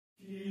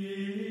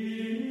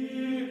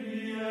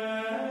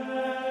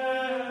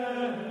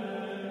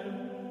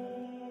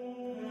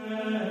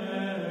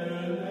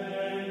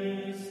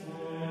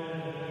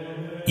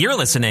You're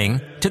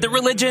listening to the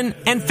Religion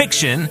and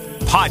Fiction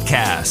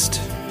Podcast,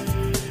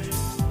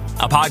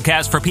 a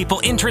podcast for people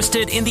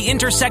interested in the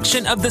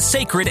intersection of the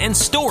sacred and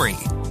story,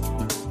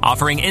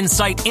 offering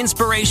insight,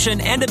 inspiration,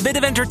 and a bit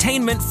of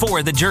entertainment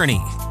for the journey.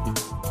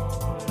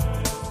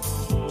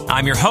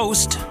 I'm your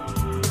host,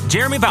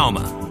 Jeremy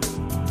Bauma,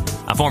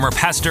 a former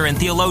pastor and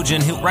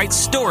theologian who writes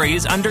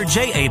stories under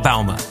J.A.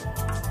 Bauma.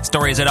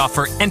 Stories that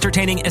offer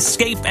entertaining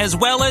escape as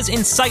well as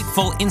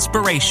insightful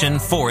inspiration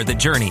for the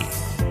journey.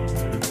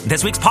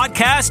 This week's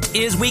podcast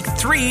is week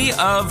 3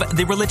 of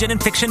the Religion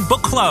and Fiction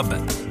Book Club,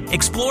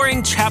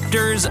 exploring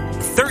chapters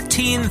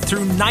 13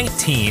 through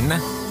 19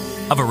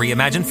 of A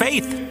Reimagined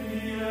Faith.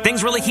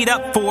 Things really heat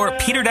up for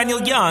Peter Daniel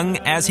Young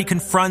as he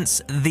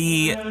confronts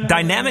the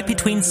dynamic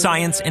between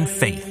science and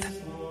faith.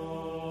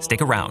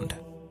 Stick around.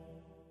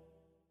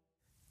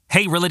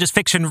 Hey, religious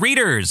fiction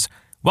readers!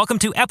 Welcome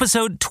to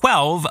episode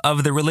 12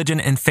 of the Religion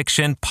and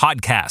Fiction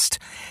Podcast,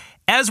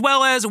 as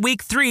well as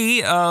week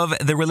 3 of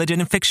the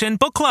Religion and Fiction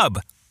Book Club.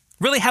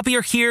 Really happy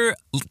you're here,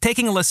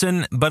 taking a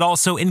listen, but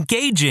also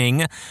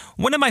engaging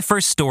one of my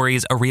first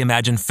stories, A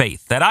Reimagined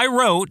Faith, that I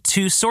wrote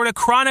to sort of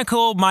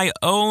chronicle my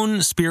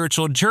own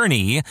spiritual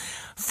journey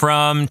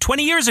from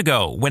 20 years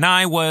ago when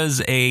I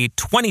was a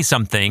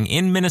 20-something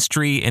in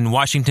ministry in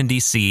Washington,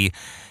 D.C.,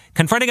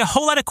 confronting a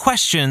whole lot of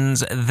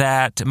questions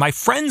that my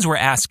friends were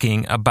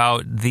asking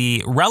about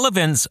the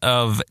relevance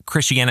of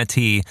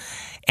Christianity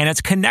and its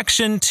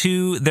connection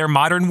to their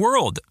modern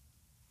world.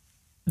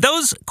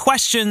 Those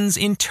questions,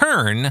 in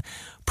turn,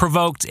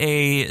 provoked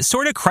a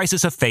sort of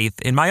crisis of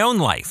faith in my own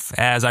life,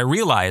 as I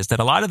realized that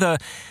a lot of the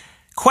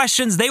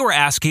questions they were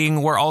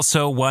asking were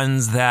also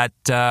ones that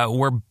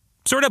were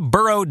sort of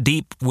burrowed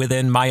deep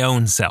within my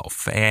own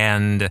self.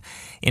 And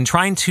in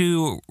trying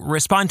to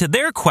respond to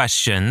their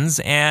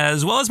questions,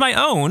 as well as my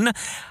own,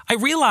 I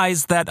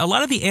realized that a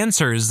lot of the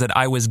answers that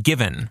I was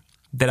given,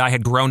 that I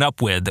had grown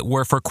up with,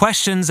 were for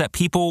questions that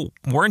people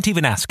weren't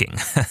even asking.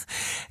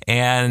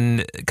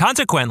 And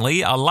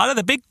consequently, a lot of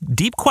the big,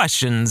 deep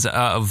questions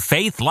of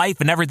faith, life,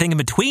 and everything in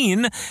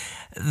between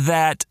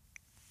that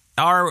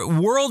our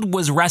world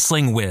was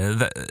wrestling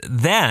with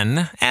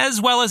then,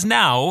 as well as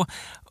now,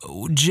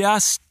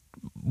 just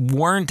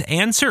weren't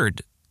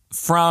answered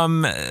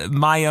from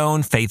my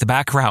own faith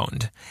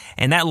background.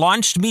 And that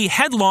launched me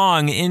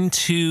headlong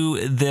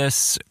into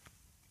this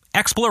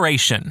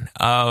exploration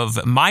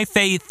of my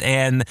faith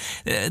and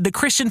the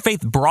Christian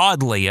faith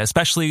broadly,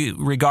 especially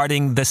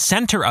regarding the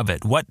center of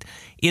it, what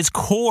is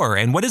core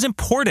and what is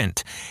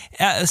important,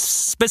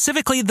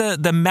 specifically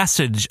the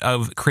message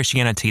of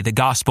Christianity, the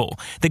gospel,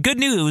 the good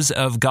news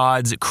of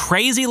God's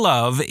crazy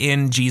love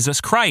in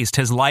Jesus Christ,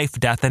 his life,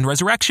 death, and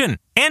resurrection.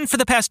 And for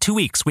the past 2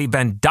 weeks, we've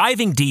been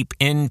diving deep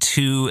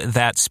into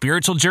that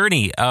spiritual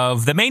journey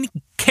of the main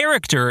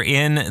character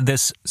in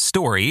this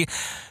story,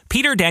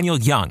 Peter Daniel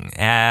Young,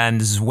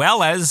 as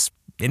well as,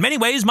 in many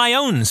ways, my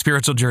own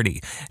spiritual journey,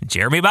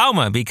 Jeremy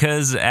Bauma,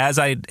 because as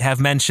I have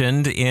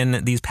mentioned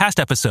in these past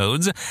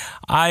episodes,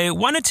 I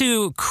wanted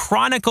to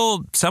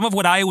chronicle some of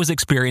what I was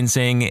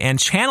experiencing and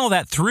channel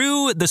that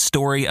through the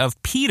story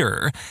of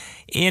Peter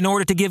in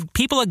order to give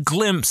people a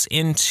glimpse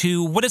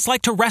into what it's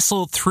like to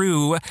wrestle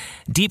through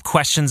deep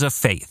questions of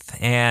faith.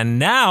 And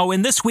now,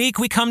 in this week,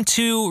 we come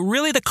to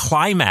really the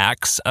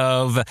climax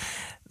of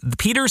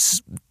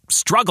Peter's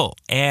struggle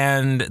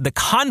and the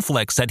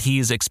conflicts that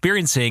he's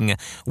experiencing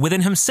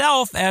within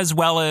himself as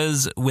well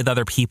as with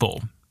other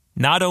people.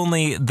 Not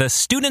only the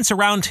students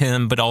around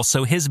him, but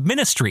also his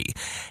ministry,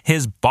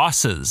 his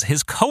bosses,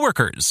 his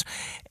coworkers.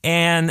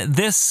 And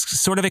this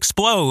sort of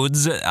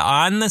explodes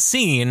on the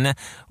scene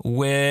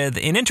with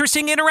an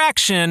interesting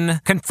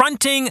interaction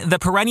confronting the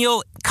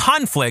perennial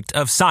conflict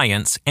of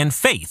science and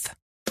faith.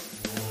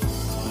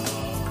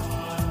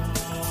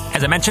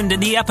 As I mentioned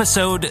in the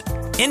episode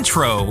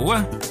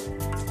intro,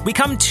 we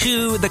come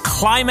to the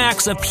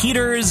climax of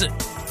Peter's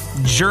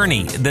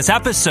journey, this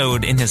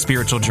episode in his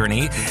spiritual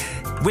journey,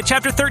 with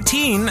chapter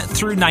 13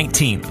 through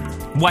 19,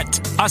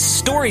 what us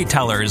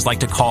storytellers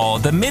like to call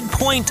the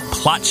midpoint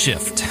plot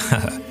shift.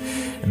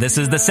 This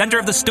is the center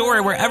of the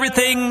story where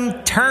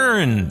everything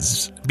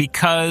turns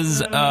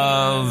because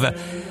of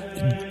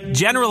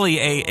generally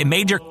a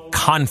major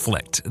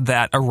conflict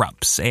that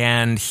erupts.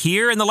 And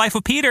here in the life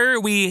of Peter,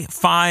 we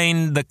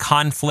find the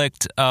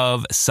conflict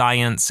of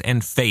science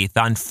and faith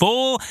on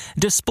full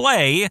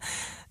display,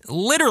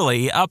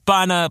 literally up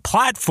on a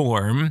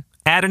platform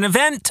at an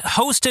event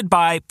hosted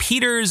by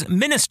Peter's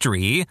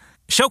ministry,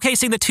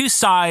 showcasing the two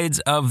sides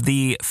of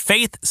the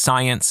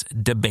faith-science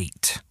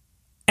debate.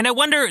 And I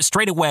wonder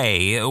straight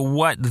away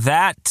what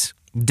that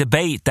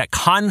debate, that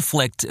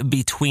conflict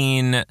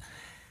between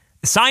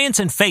science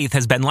and faith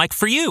has been like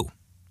for you.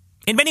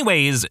 In many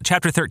ways,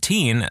 chapter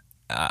 13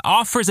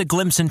 offers a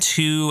glimpse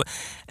into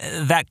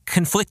that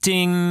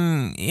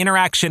conflicting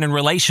interaction and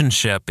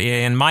relationship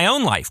in my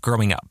own life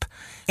growing up.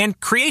 And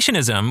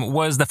creationism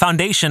was the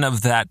foundation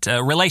of that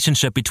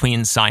relationship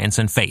between science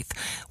and faith,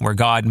 where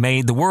God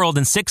made the world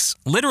in 6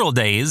 literal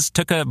days,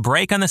 took a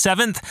break on the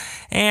 7th,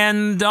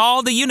 and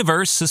all the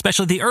universe,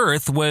 especially the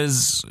Earth,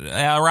 was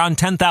around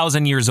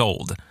 10,000 years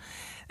old.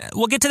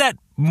 We'll get to that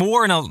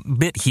more in a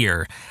bit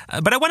here,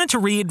 but I wanted to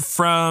read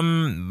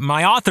from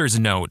my author's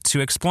note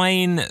to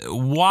explain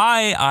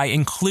why I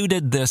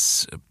included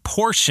this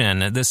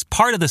portion, this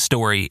part of the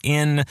story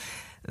in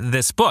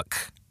this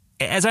book.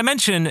 As I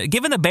mentioned,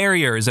 given the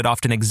barriers that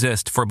often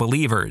exist for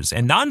believers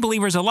and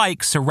non-believers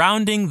alike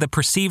surrounding the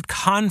perceived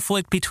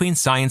conflict between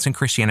science and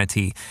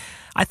Christianity,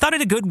 I thought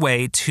it a good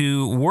way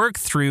to work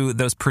through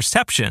those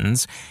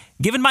perceptions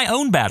given my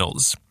own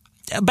battles.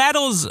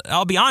 Battles,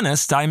 I'll be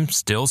honest, I'm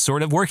still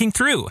sort of working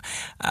through.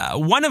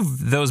 One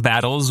of those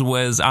battles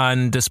was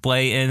on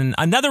display in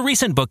another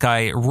recent book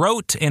I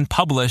wrote and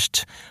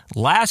published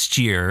last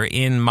year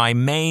in my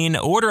main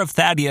Order of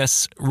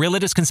Thaddeus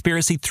religious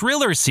conspiracy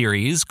thriller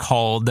series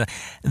called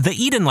The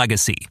Eden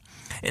Legacy.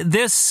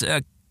 This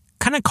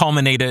kind of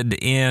culminated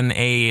in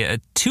a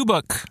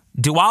 2-book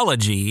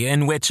duology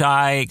in which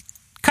I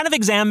kind of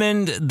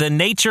examined the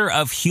nature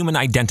of human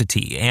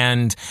identity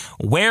and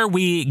where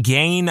we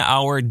gain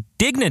our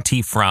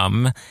dignity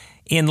from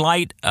in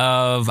light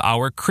of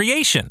our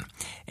creation.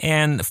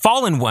 And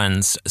Fallen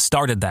Ones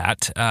started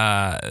that,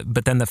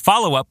 but then the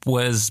follow-up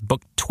was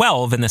book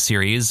 12 in the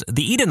series,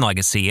 The Eden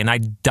Legacy, and I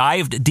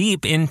dived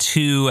deep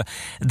into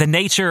the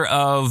nature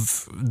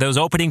of those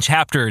opening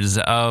chapters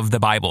of the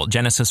Bible,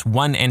 Genesis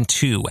 1 and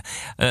 2,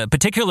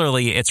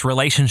 particularly its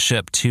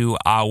relationship to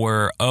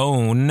our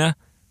own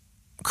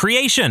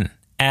creation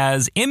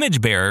as image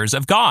bearers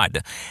of God,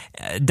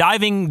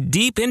 diving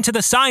deep into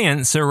the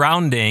science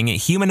surrounding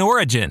human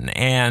origin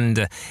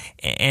and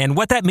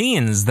what that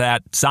means.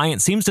 That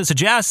science seems to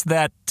suggest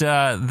that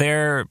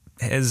there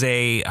is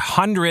a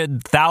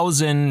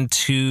 100,000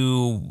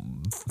 to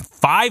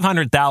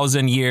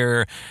 500,000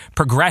 year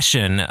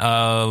progression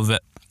of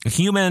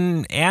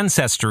human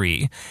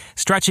ancestry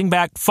stretching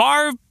back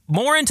far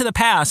more into the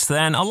past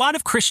than a lot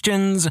of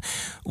Christians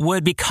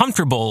would be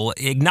comfortable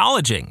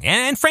acknowledging.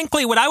 And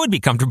frankly, what I would be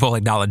comfortable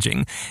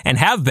acknowledging and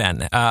have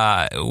been,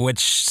 which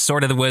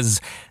sort of was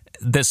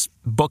this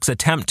book's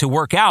attempt to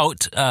work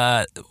out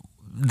that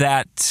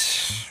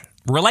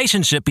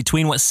relationship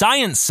between what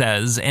science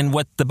says and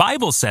what the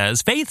Bible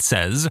says, faith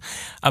says,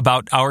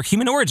 about our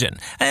human origin.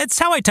 It's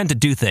how I tend to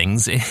do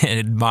things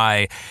in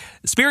my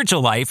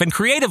spiritual life and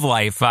creative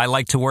life. I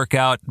like to work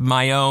out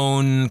my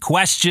own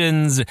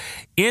questions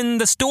in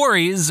the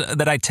stories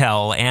that I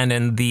tell and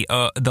in the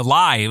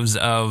lives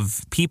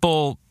of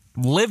people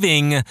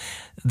living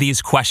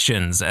these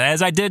questions,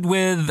 as I did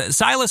with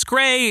Silas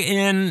Gray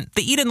in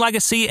The Eden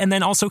Legacy and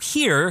then also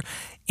here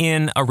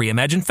in A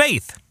Reimagined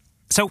Faith.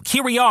 So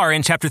here we are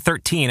in chapter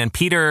 13, and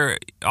Peter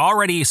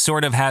already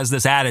sort of has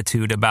this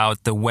attitude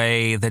about the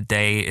way the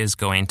day is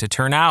going to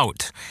turn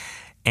out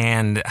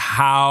and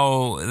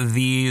how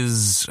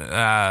this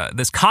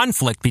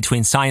conflict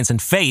between science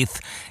and faith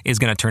is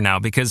going to turn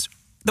out. Because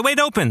the way it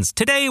opens,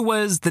 today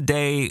was the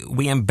day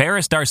we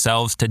embarrassed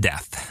ourselves to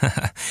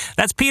death.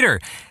 That's Peter,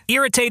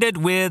 irritated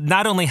with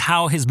not only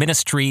how his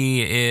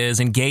ministry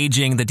is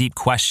engaging the deep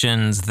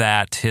questions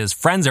that his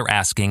friends are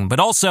asking, but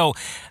also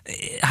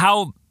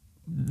how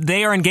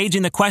they are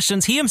engaging the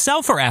questions he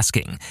himself are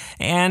asking.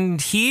 And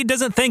he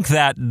doesn't think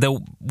that the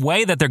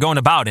way that they're going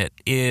about it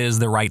is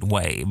the right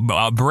way.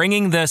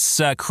 Bringing this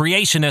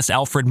creationist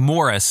Alfred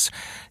Morris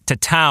to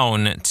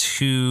town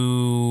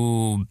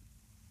to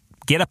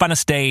get up on a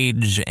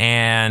stage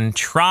and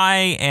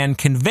try and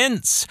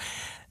convince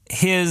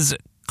his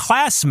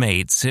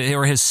classmates,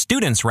 or his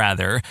students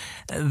rather,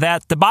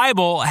 that the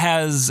Bible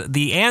has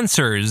the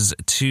answers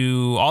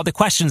to all the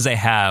questions they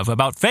have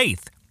about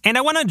faith. And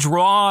I want to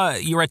draw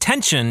your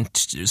attention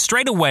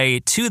straight away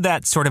to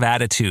that sort of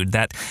attitude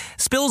that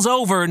spills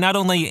over not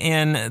only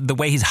in the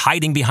way he's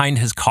hiding behind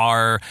his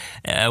car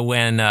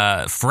when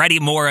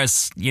Freddie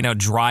Morris,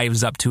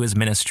 drives up to his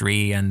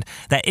ministry and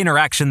that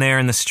interaction there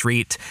in the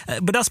street,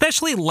 but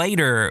especially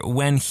later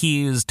when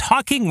he's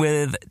talking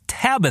with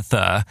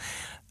Tabitha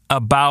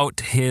about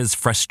his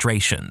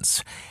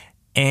frustrations.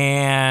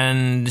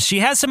 And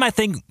she has some, I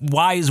think,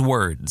 wise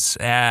words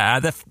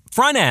at the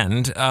front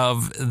end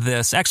of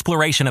this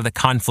exploration of the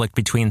conflict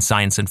between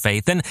science and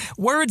faith, and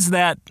words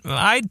that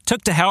I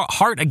took to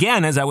heart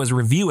again as I was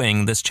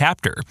reviewing this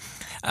chapter.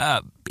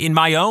 In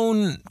my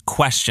own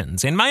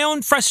questions, in my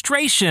own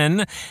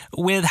frustration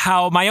with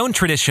how my own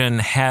tradition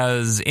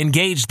has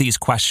engaged these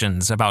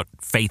questions about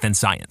faith and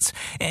science.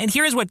 And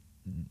here's what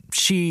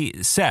she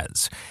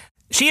says.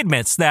 She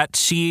admits that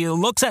she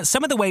looks at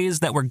some of the ways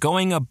that we're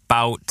going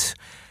about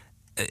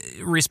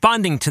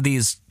responding to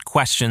these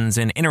questions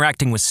and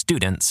interacting with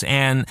students,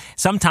 and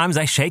sometimes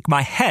I shake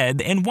my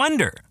head and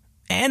wonder.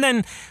 And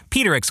then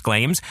Peter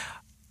exclaims,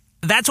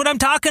 "That's what I'm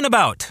talking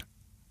about."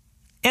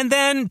 And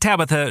then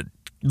Tabitha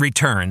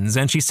returns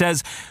and she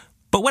says,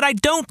 But what I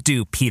don't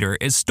do, Peter,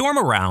 is storm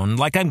around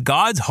like I'm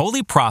God's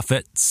holy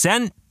prophet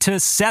sent to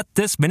set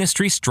this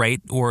ministry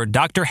straight or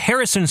Dr.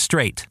 Harrison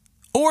straight,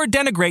 or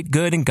denigrate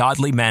good and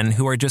godly men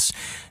who are just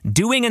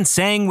doing and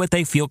saying what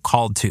they feel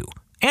called to.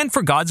 And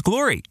for God's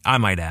glory, I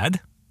might add.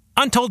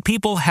 Untold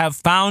people have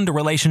found a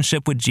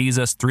relationship with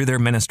Jesus through their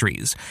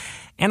ministries,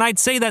 and I'd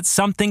say that's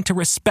something to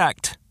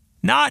respect,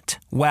 not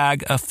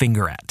wag a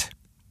finger at.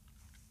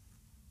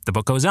 The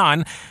book goes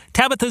on.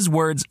 Tabitha's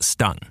words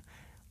stung,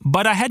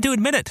 but I had to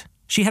admit it.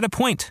 She had a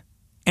point,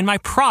 and my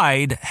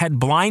pride had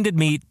blinded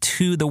me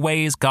to the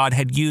ways God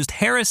had used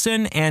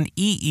Harrison and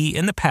E.E.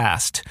 in the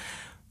past.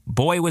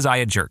 Boy, was I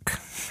a jerk.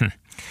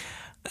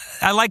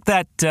 I like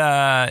that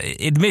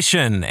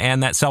admission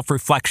and that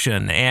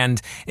self-reflection,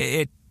 and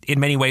it in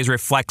many ways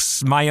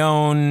reflects my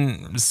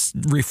own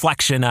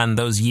reflection on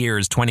those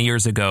years, 20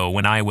 years ago,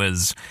 when I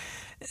was,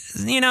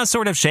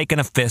 sort of shaking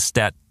a fist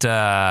at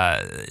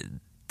the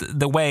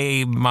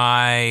way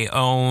my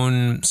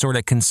own sort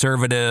of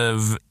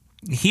conservative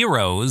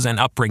heroes and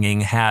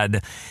upbringing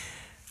had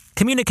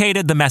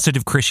communicated the message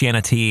of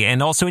Christianity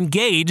and also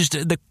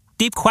engaged the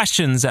deep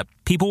questions that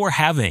people were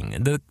having,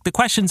 the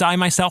questions I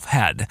myself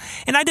had.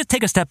 And I just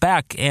take a step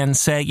back and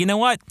say, you know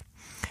what?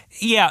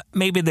 Yeah,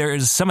 maybe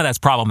there's some of that's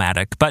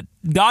problematic, but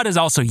God has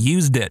also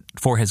used it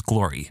for his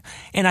glory.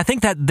 And I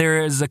think that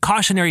there is a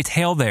cautionary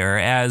tale there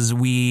as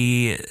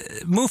we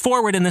move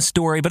forward in this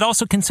story, but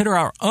also consider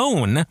our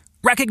own,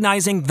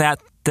 recognizing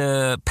that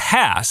the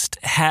past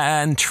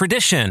and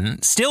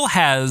tradition still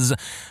has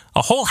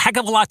a whole heck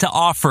of a lot to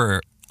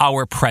offer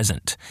our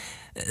present.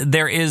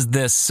 There is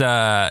this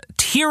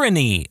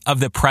tyranny of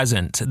the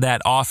present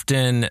that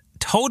often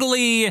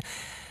totally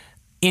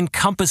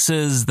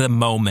encompasses the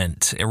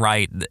moment,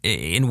 right,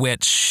 in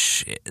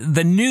which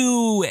the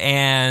new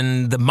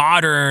and the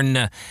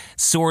modern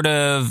sort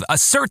of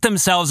assert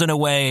themselves in a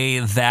way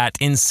that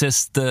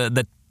insists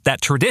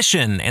that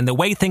tradition and the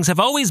way things have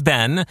always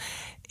been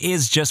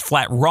is just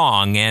flat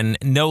wrong and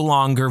no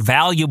longer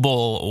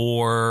valuable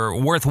or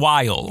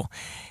worthwhile.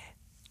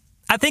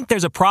 I think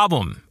there's a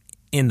problem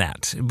in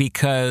that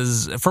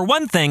because, for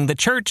one thing, the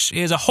church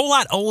is a whole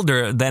lot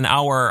older than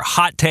our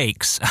hot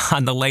takes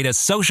on the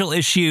latest social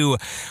issue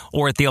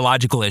or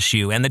theological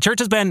issue. And the church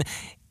has been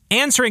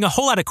answering a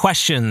whole lot of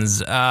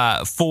questions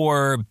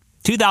for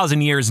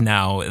 2,000 years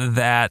now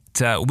that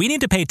we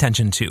need to pay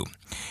attention to.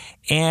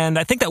 And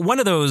I think that one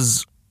of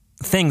those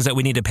things that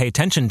we need to pay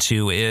attention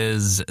to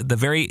is the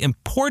very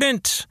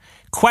important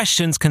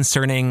questions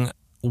concerning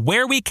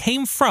where we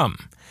came from.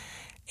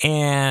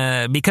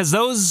 And because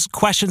those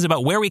questions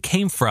about where we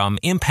came from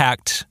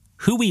impact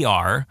who we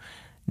are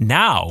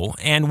now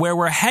and where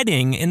we're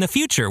heading in the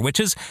future, which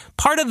is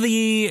part of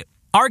the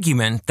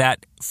argument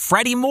that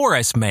Freddie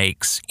Morris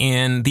makes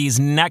in these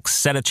next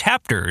set of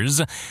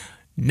chapters,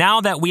 now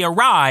that we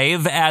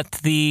arrive at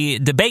the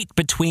debate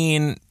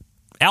between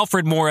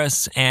Alfred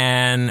Morris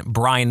and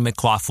Brian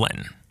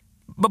McLaughlin.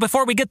 But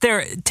before we get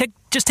there,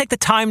 just take the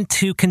time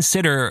to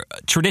consider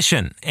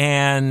tradition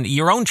and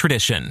your own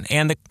tradition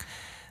and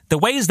the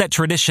ways that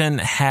tradition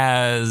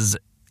has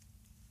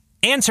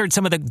answered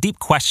some of the deep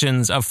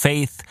questions of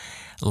faith,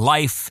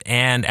 life,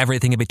 and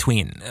everything in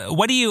between.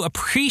 What do you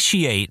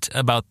appreciate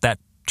about that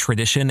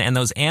tradition and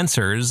those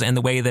answers and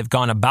the way they've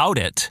gone about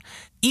it,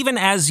 even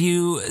as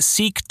you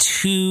seek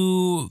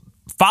to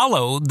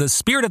follow the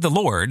Spirit of the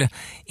Lord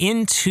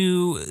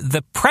into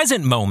the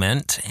present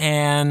moment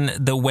and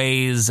the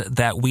ways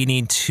that we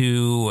need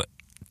to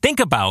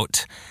think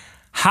about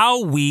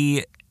how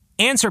we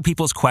answer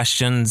people's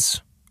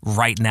questions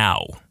right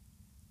now?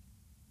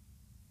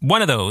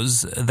 One of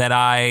those that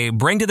I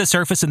bring to the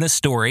surface in this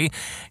story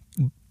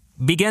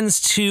begins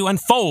to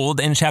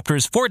unfold in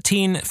chapters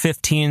 14,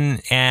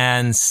 15,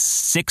 and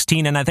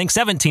 16, and I think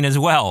 17 as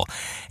well.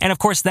 And of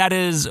course, that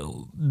is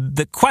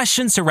the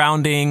question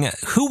surrounding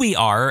who we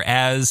are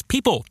as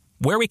people,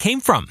 where we came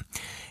from,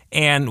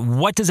 and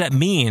what does that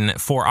mean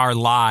for our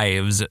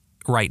lives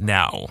right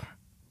now.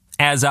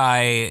 As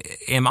I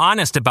am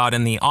honest about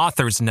in the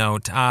author's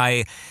note,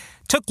 I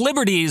took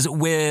liberties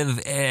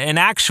with an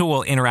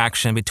actual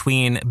interaction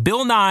between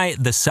Bill Nye,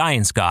 the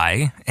science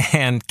guy,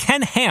 and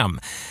Ken Ham.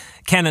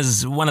 Ken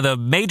is one of the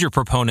major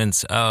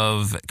proponents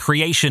of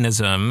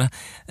creationism,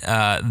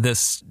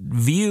 this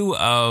view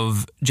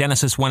of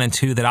Genesis 1 and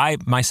 2 that I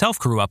myself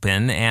grew up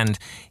in, and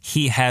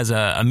he has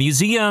a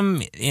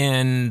museum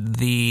in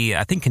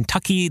I think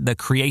Kentucky, the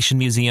Creation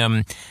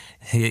Museum.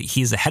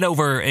 He's the head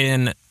over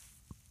in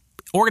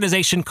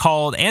organization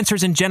called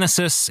Answers in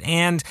Genesis,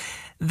 and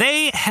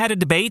they had a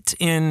debate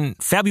in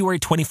February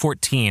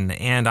 2014,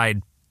 and I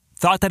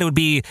thought that it would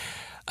be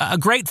a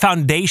great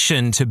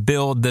foundation to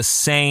build the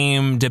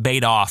same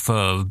debate off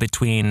of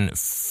between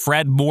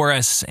Fred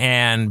Morris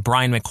and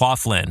Brian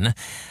McLaughlin,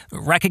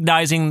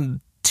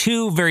 recognizing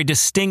two very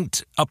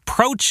distinct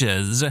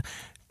approaches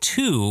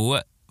to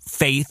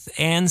faith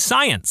and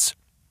science.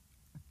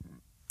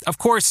 Of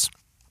course,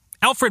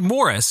 Alfred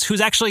Morris,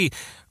 who's actually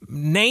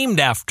named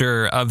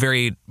after a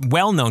very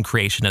well-known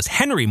creationist,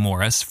 Henry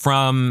Morris,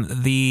 from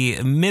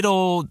the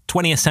middle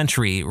 20th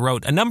century,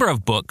 wrote a number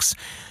of books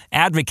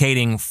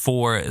advocating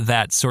for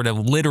that sort of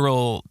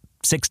literal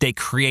six-day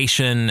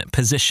creation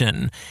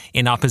position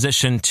in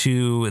opposition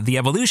to the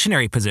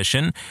evolutionary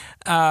position.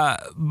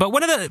 But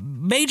one of the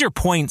major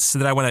points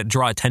that I want to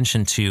draw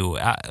attention to,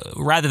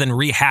 rather than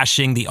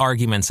rehashing the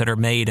arguments that are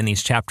made in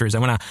these chapters, I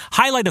want to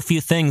highlight a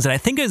few things that I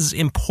think is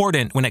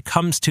important when it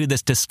comes to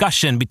this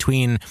discussion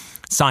between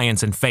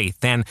science and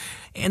faith. And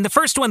the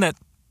first one that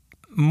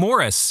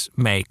Morris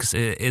makes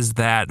is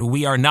that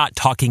we are not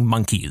talking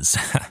monkeys.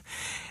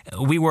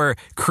 We were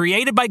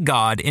created by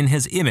God in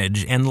his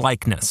image and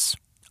likeness.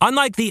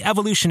 Unlike the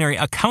evolutionary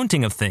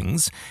accounting of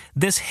things,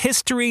 this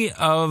history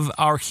of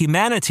our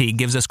humanity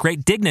gives us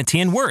great dignity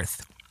and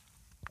worth.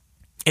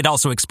 It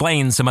also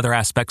explains some other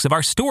aspects of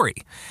our story.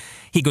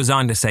 He goes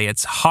on to say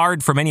it's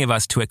hard for many of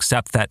us to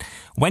accept that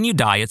when you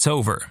die, it's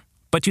over.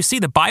 But you see,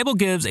 the Bible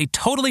gives a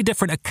totally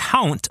different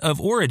account of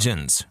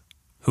origins,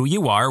 who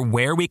you are,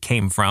 where we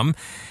came from,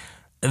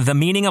 the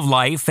meaning of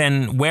life,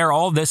 and where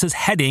all this is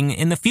heading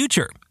in the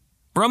future.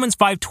 Romans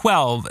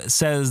 5:12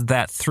 says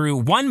that through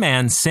one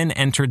man sin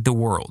entered the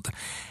world,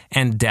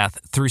 and death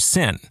through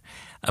sin.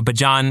 But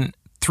John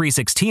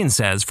 3:16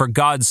 says, "For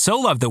God so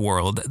loved the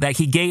world that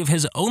he gave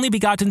his only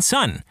begotten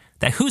Son,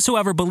 that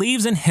whosoever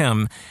believes in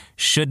him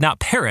should not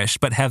perish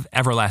but have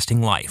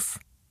everlasting life."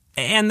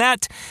 And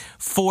that,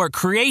 for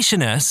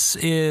creationists,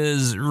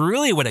 is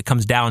really what it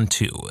comes down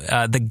to.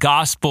 The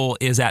gospel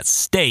is at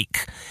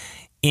stake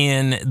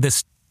in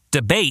this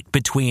debate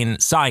between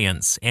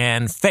science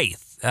and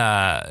faith.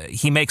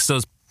 He makes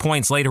those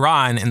points later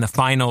on in the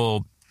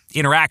final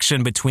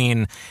interaction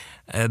between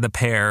the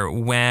pair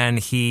when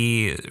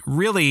he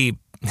really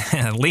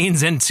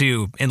leans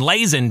into and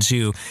lays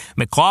into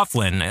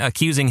McLaughlin,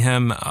 accusing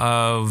him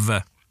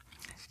of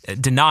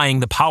denying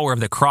the power of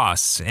the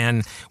cross.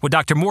 And what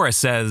Dr. Morris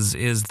says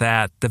is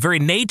that the very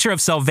nature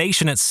of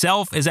salvation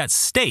itself is at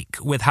stake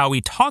with how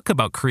we talk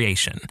about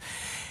creation.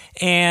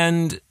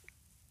 And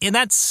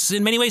that's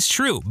in many ways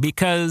true,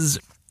 because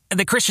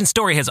the Christian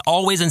story has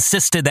always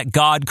insisted that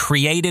God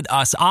created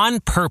us on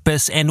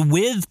purpose and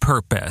with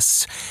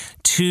purpose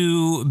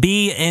to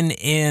be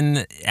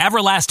in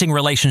everlasting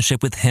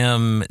relationship with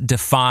him,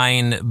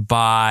 defined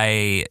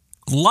by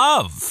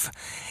love,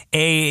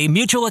 a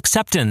mutual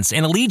acceptance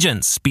and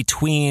allegiance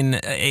between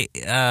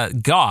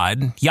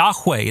God,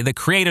 Yahweh, the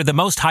Creator, the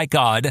Most High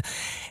God,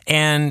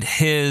 and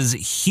his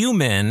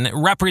human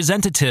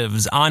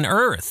representatives on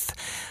earth.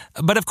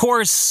 But of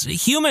course,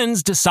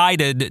 humans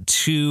decided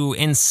to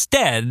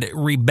instead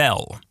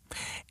rebel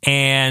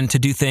and to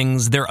do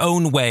things their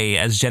own way,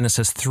 as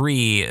Genesis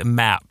 3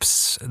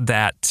 maps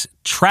that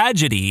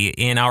tragedy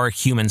in our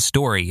human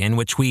story, in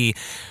which we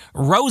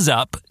rose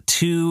up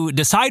to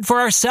decide for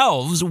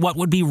ourselves what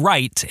would be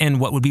right and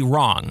what would be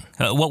wrong,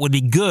 what would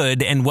be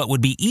good and what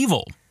would be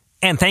evil.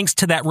 And thanks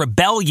to that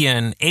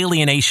rebellion,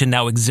 alienation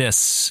now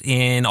exists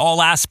in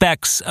all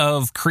aspects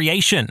of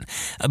creation,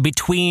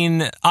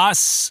 between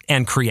us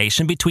and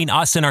creation, between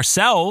us and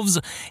ourselves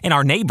and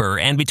our neighbor,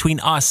 and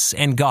between us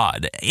and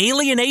God.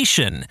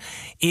 Alienation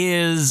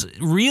is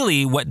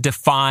really what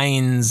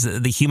defines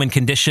the human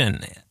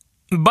condition.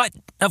 But,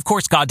 of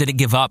course, God didn't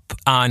give up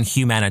on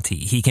humanity.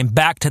 He came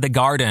back to the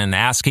garden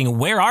asking,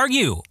 "Where are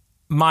you,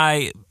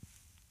 my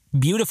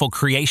beautiful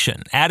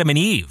creation, Adam and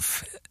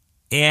Eve?"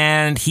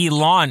 And he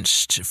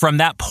launched from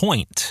that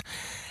point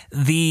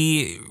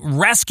the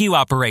rescue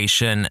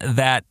operation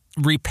that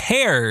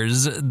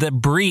repairs the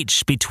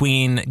breach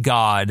between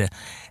God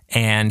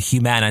and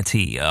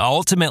humanity,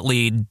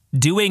 ultimately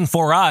doing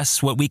for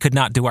us what we could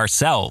not do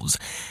ourselves,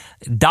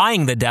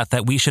 dying the death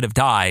that we should have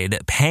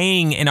died,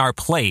 paying in our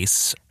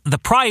place the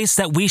price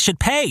that we should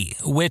pay,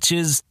 which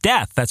is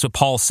death. That's what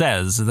Paul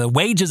says. The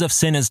wages of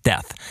sin is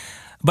death.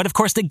 But of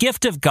course, the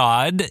gift of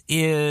God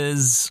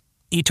is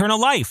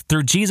eternal life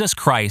through Jesus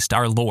Christ,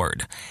 our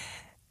Lord.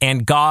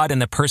 And God, in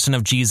the person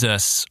of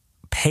Jesus,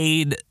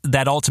 paid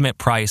that ultimate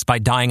price by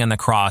dying on the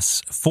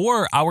cross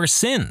for our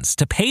sins,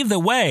 to pave the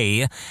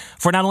way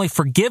for not only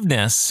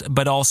forgiveness,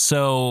 but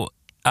also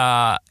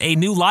a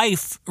new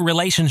life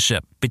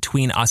relationship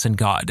between us and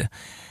God.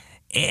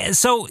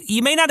 So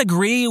you may not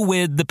agree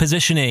with the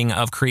positioning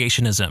of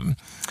creationism,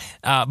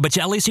 but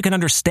at least you can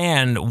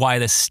understand why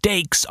the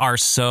stakes are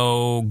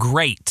so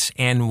great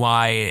and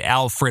why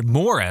Alfred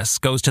Morris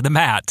goes to the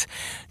mat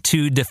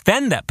to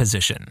defend that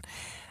position.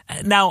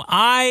 Now,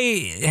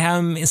 I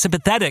am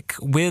sympathetic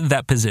with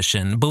that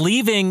position,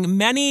 believing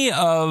many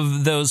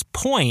of those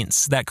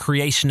points that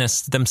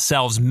creationists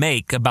themselves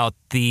make about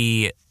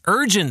the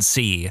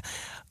urgency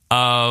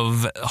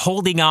of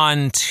holding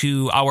on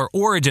to our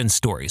origin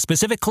story,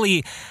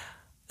 specifically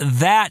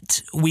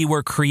that we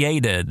were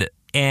created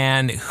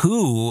and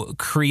who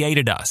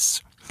created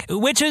us,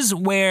 which is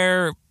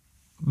where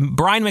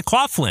Brian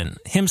McLaughlin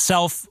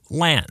himself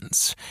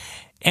lands.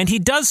 And he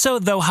does so,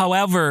 though,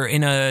 however,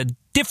 in a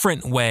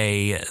different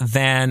way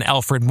than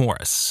Alfred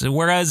Morris,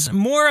 whereas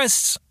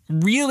Morris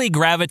really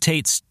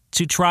gravitates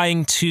to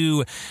trying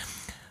to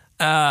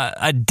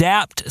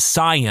adapt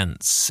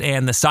science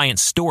and the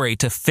science story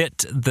to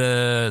fit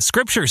the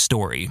scripture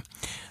story.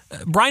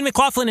 Brian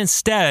McLaughlin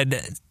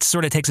instead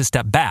sort of takes a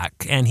step back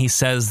and he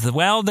says,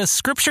 well, the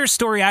scripture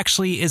story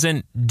actually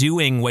isn't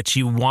doing what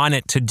you want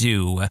it to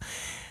do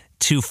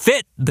to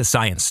fit the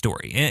science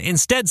story.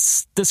 Instead,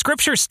 the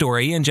scripture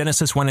story in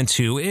Genesis 1 and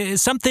 2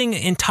 is something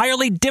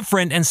entirely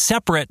different and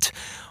separate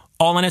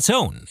all on its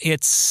own.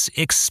 It's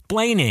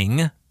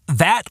explaining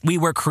that we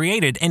were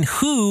created and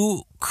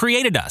who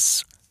created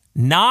us,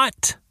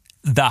 not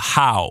the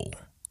how.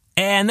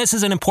 And this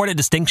is an important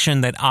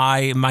distinction that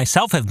I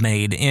myself have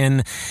made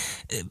in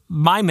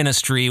my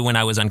ministry when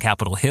I was on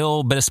Capitol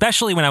Hill, but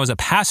especially when I was a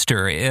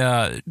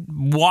pastor,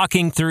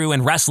 walking through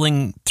and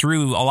wrestling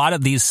through a lot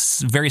of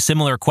these very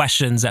similar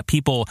questions that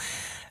people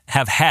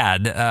have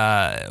had,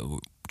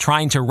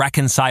 trying to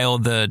reconcile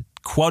the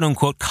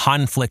quote-unquote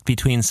conflict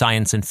between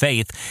science and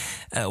faith.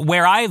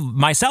 Where I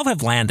myself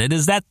have landed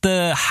is that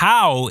the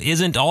how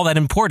isn't all that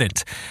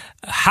important.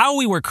 How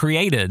we were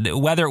created,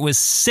 whether it was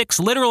 6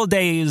 literal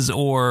days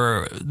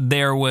or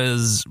there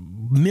was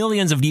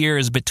millions of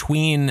years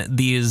between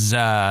these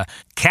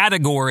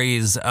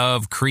categories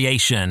of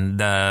creation,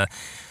 the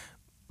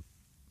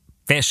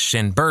fish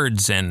and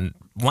birds and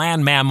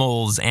land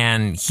mammals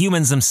and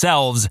humans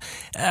themselves,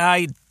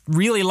 I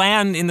really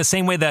land in the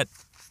same way that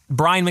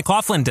Brian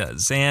McLaughlin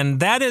does. And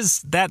that is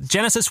that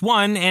Genesis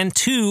 1 and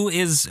 2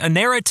 is a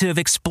narrative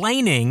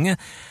explaining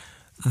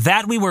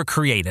that we were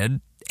created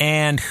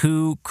and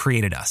who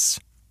created us.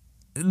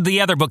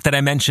 The other book that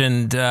I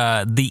mentioned,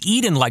 The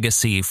Eden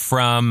Legacy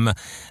from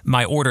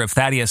my Order of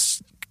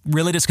Thaddeus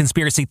religious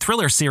conspiracy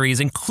thriller series,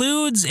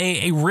 includes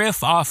a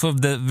riff off of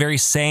the very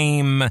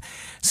same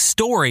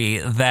story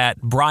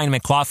that Brian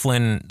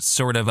McLaughlin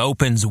sort of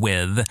opens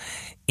with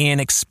in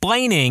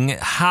explaining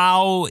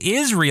how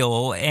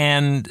Israel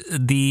and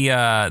the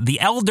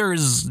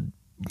elders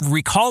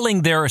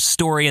recalling their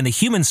story and the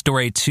human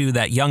story to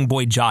that young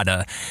boy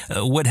Jada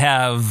would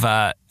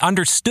have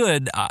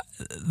understood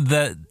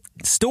the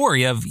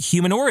story of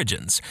human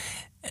origins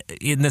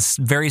in this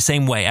very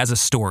same way as a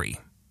story,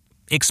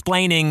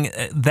 explaining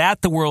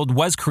that the world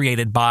was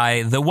created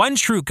by the one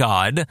true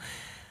God,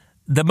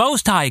 the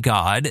Most High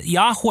God,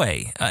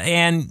 Yahweh,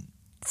 and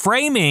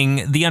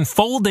framing the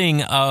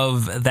unfolding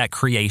of that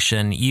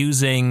creation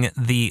using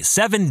the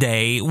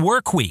 7-day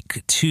work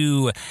week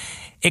to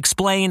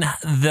explain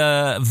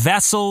the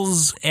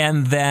vessels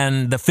and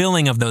then the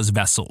filling of those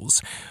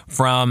vessels,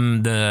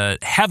 from the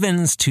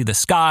heavens to the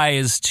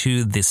skies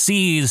to the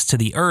seas to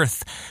the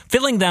earth,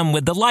 filling them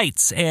with the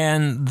lights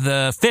and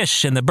the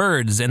fish and the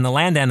birds and the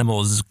land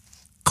animals,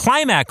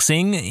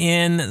 climaxing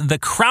in the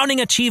crowning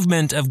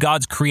achievement of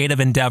God's creative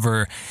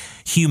endeavor,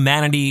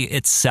 humanity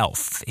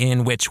itself,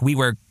 in which we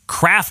were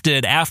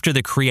crafted after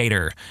the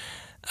Creator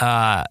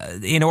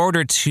in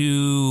order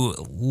to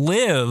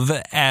live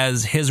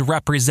as His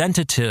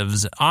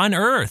representatives on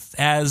earth,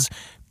 as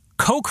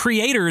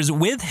co-creators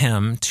with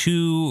Him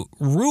to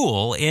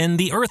rule in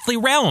the earthly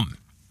realm.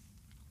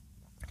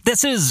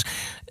 This is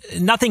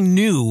nothing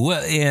new.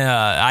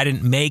 I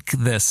didn't make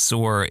this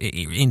or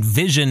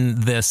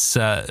envision this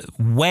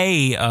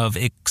way of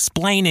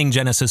explaining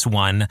Genesis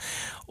 1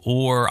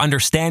 or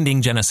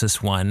understanding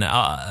Genesis 1.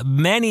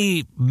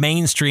 Many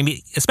mainstream,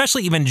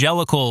 especially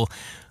evangelical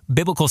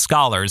biblical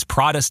scholars,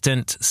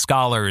 Protestant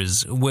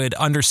scholars, would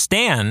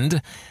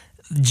understand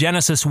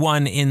Genesis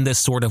 1 in this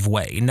sort of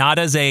way, not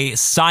as a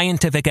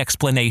scientific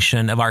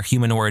explanation of our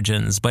human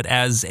origins, but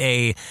as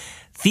a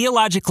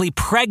theologically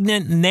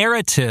pregnant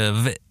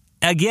narrative,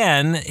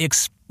 again,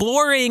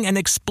 exploring and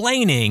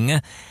explaining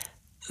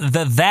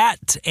the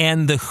that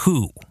and the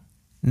who,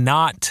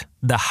 not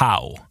the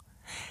how.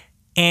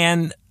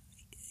 And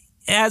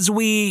as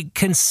we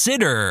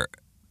consider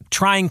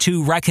trying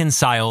to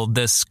reconcile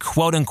this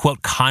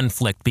quote-unquote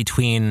conflict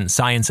between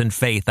science and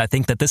faith, I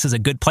think that this is a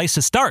good place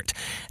to start.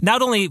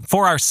 Not only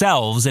for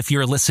ourselves, if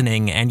you're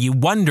listening and you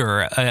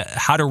wonder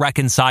how to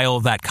reconcile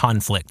that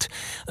conflict,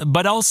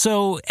 but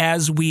also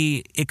as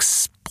we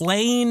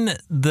explain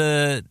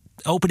the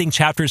opening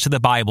chapters to the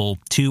Bible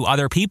to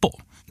other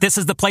people. This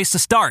is the place to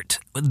start,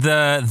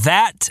 the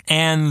that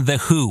and the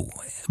who,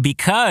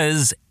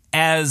 because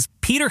as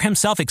Peter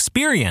himself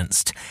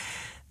experienced,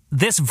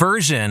 this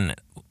version,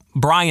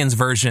 Brian's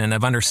version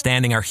of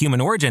understanding our human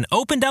origin,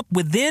 opened up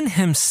within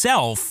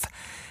himself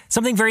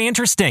something very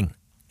interesting,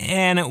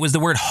 and it was the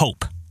word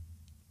hope.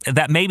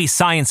 That maybe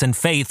science and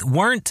faith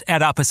weren't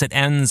at opposite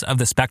ends of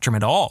the spectrum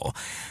at all,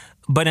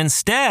 but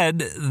instead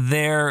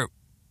there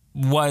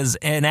was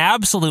an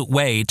absolute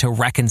way to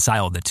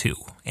reconcile the two.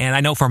 And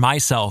I know for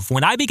myself,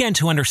 when I began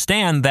to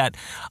understand that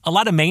a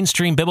lot of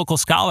mainstream biblical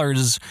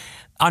scholars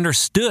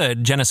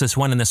understood Genesis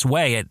 1 in this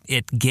way,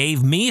 it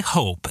gave me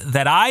hope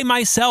that I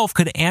myself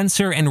could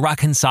answer and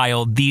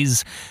reconcile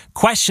these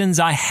questions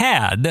I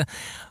had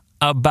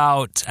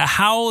about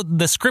how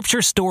the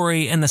scripture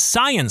story and the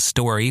science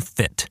story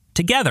fit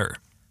together.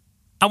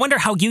 I wonder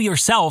how you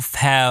yourself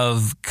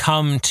have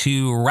come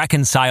to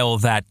reconcile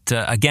that,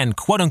 again,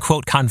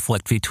 quote-unquote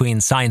conflict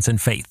between science and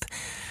faith.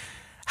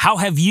 How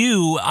have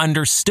you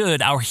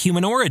understood our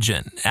human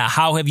origin?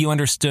 How have you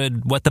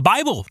understood what the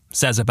Bible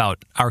says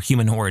about our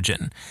human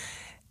origin?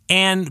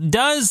 And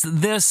does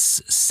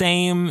this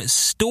same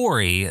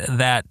story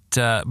that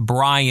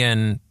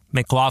Brian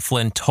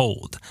McLaughlin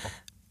told,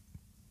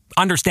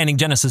 understanding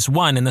Genesis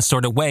 1 in this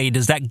sort of way,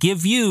 does that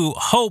give you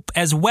hope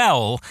as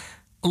well,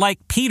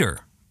 like Peter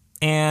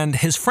and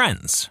his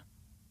friends?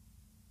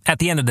 At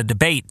the end of the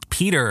debate,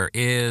 Peter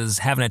is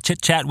having a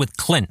chit-chat with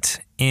Clint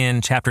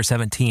in chapter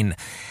 17.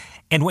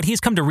 And what he's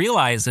come to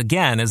realize,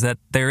 again, is that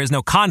there is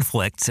no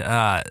conflict,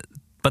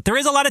 but there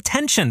is a lot of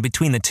tension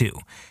between the two.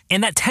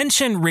 And that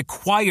tension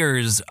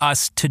requires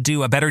us to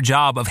do a better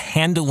job of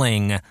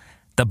handling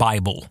the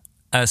Bible,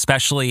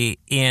 especially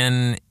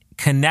in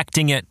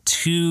connecting it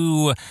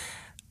to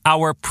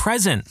our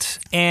present.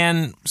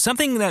 And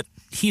something that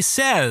he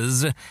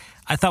says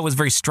I thought was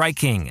very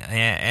striking,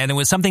 and it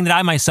was something that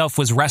I myself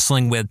was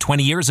wrestling with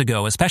 20 years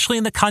ago, especially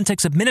in the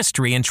context of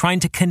ministry and trying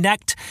to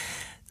connect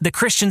the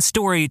Christian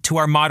story to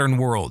our modern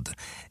world.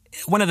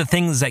 One of the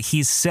things that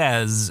he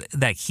says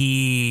that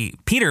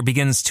Peter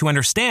begins to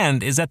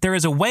understand is that there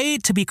is a way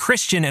to be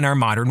Christian in our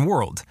modern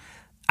world.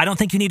 I don't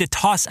think you need to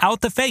toss out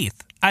the faith.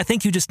 I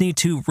think you just need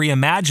to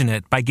reimagine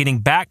it by getting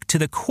back to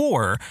the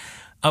core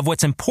of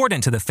what's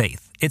important to the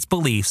faith, its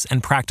beliefs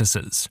and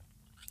practices.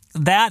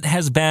 That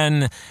has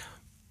been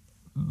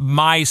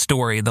my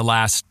story the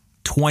last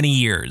 20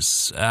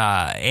 years.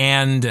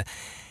 And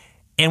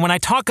when I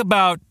talk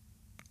about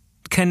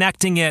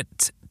connecting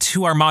it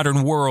to our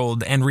modern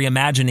world and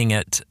reimagining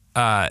it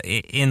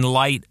in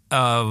light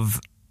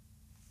of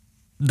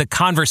the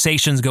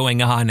conversations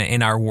going on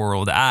in our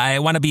world, I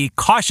want to be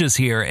cautious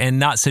here and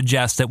not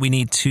suggest that we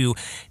need to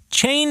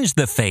change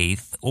the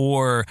faith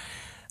or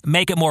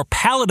make it more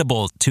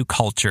palatable to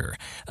culture,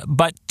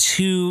 but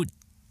to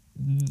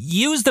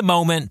use the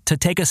moment to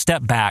take a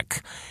step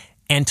back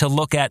and to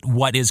look at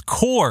what is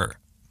core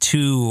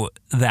to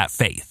that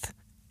faith.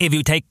 If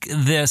you take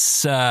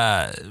this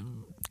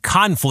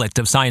conflict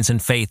of science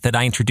and faith that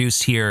I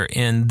introduced here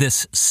in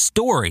this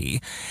story,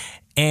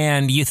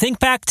 and you think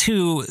back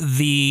to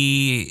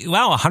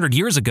 100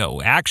 years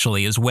ago,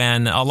 actually, is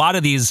when a lot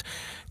of these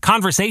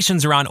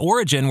conversations around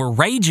origin were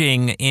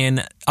raging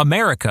in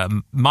America,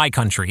 my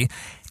country,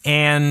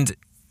 and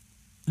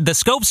the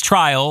Scopes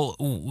trial,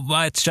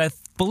 which I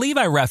believe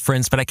I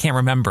referenced, but I can't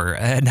remember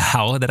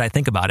now that I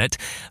think about it.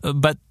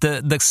 But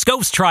the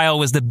Scopes trial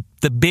was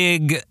the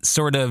big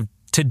sort of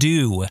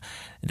to-do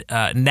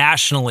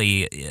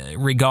nationally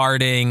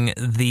regarding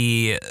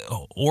the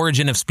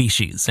origin of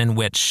species, in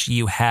which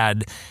you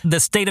had the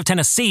state of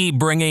Tennessee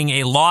bringing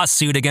a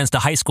lawsuit against a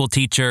high school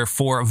teacher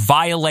for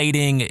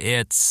violating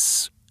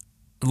its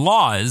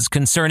laws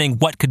concerning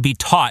what could be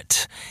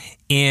taught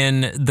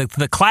in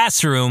the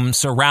classroom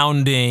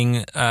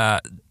surrounding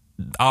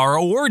our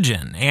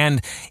origin.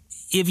 And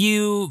if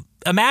you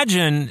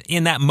imagine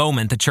in that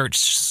moment the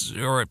church,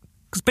 or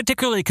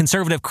particularly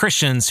conservative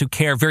Christians who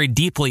care very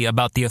deeply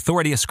about the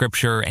authority of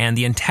Scripture and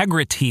the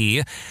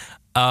integrity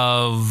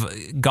of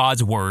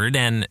God's Word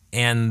and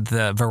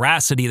the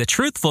veracity, the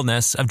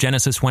truthfulness of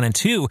Genesis 1 and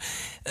 2,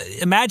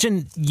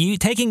 imagine you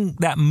taking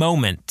that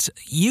moment,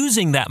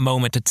 using that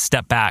moment to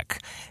step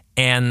back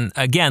and,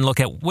 again, look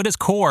at what is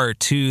core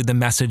to the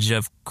message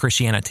of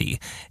Christianity.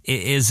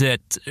 Is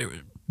it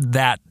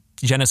that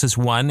Genesis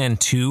 1 and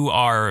 2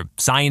 are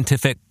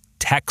scientific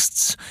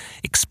texts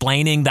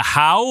explaining the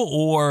how,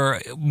 or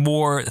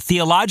more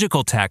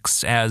theological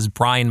texts, as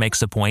Brian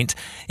makes a point,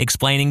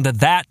 explaining the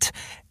that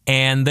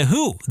and the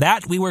who,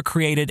 that we were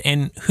created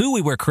and who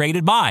we were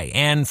created by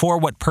and for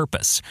what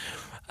purpose?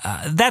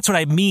 That's what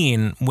I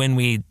mean when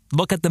we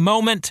look at the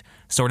moment,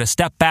 sort of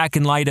step back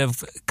in light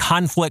of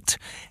conflict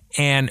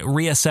and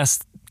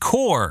reassess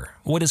core,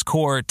 what is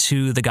core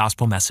to the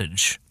gospel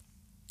message.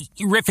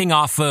 Riffing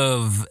off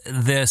of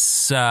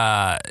this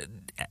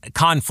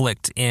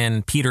conflict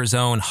in Peter's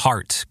own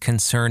heart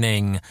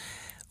concerning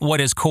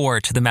what is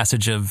core to the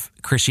message of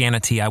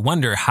Christianity, I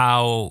wonder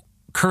how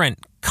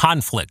current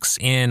conflicts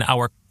in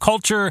our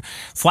culture,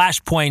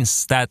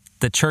 flashpoints that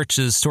the church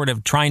is sort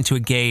of trying to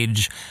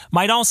engage,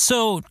 might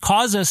also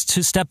cause us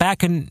to step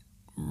back and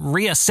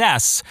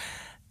reassess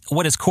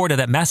what is core to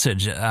that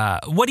message.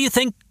 What do you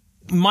think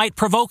might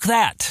provoke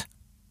that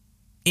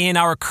in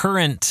our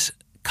current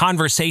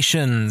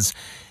conversations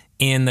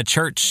in the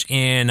church,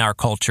 in our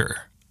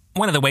culture?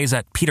 One of the ways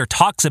that Peter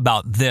talks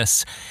about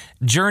this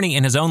journey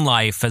in his own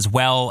life, as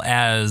well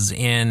as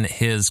in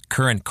his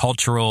current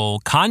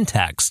cultural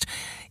context,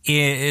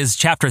 is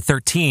chapter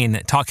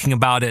 13, talking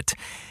about it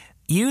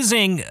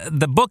using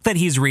the book that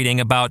he's reading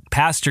about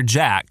Pastor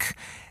Jack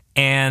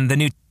and the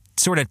new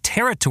sort of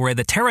territory,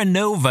 the Terra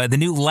Nova, the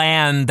new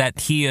land that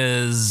he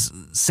is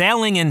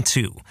sailing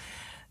into.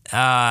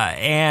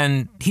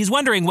 And he's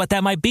wondering what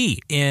that might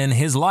be in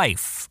his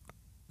life,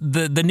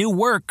 the new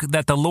work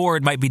that the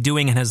Lord might be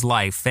doing in his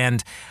life.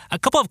 And a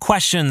couple of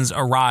questions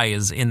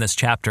arise in this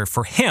chapter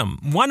for him,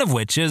 one of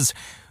which is,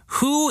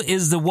 who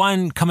is the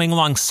one coming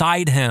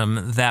alongside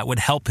him that would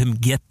help him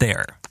get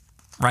there?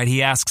 Right?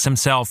 He asks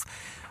himself,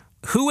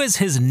 who is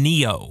his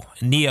Neo?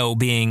 Neo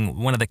being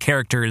one of the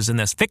characters in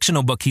this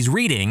fictional book he's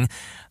reading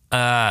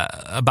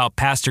about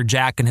Pastor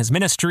Jack and his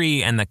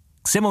ministry and the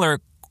similar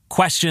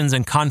questions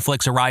and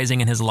conflicts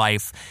arising in his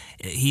life.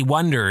 He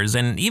wonders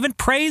and even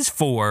prays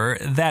for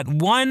that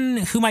one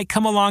who might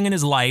come along in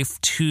his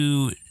life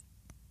to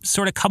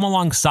sort of come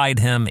alongside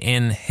him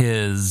in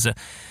his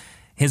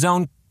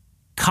own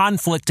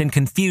conflict and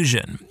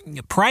confusion,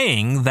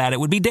 praying that it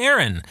would be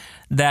Darren,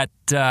 that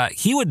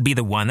he would be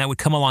the one that would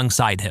come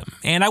alongside him.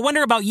 And I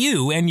wonder about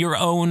you and your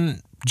own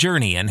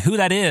journey and who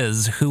that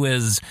is who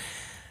is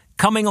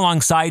coming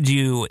alongside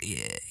you,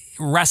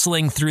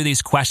 wrestling through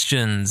these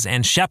questions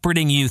and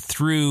shepherding you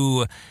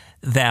through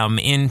them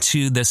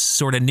into this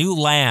sort of new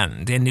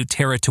land and new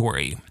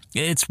territory.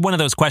 It's one of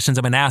those questions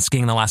I've been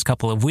asking the last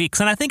couple of weeks,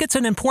 and I think it's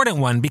an important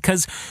one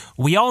because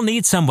we all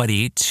need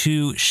somebody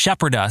to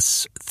shepherd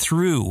us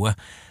through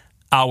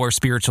our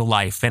spiritual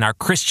life and our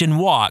Christian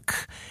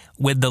walk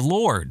with the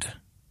Lord.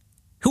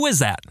 Who is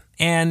that?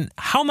 And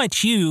how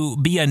might you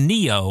be a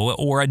Neo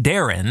or a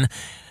Darren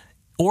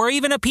or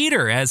even a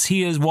Peter as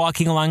he is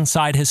walking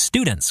alongside his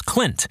students,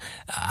 Clint?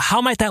 How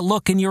might that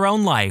look in your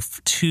own life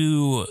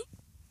to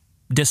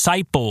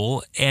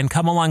disciple and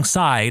come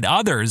alongside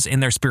others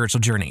in their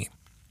spiritual journey?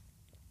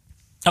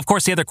 Of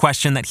course, the other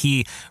question that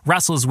he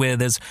wrestles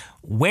with is,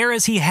 where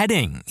is he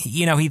heading?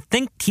 He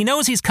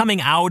knows he's coming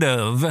out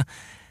of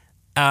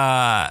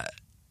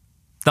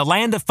the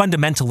land of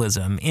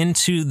fundamentalism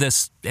into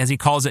this, as he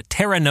calls it,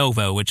 terra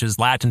nova, which is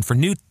Latin for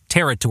new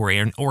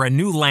territory or a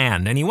new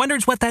land, and he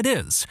wonders what that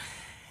is.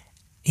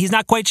 He's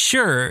not quite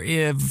sure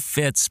if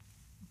it's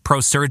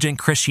prosurgent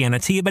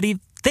Christianity, but he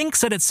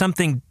thinks that it's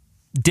something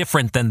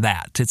different than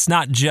that. It's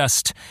not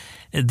just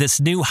this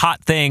new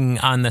hot thing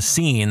on the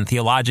scene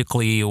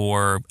theologically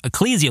or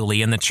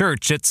ecclesially in the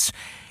church. It's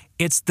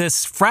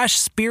this fresh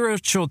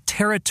spiritual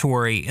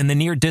territory in the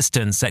near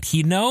distance that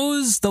he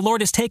knows the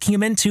Lord is taking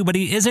him into, but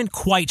he isn't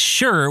quite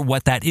sure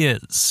what that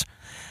is.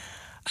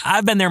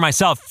 I've been there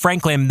myself.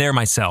 Frankly, I'm there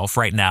myself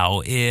right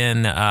now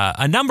in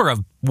a number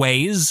of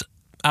ways,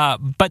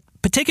 but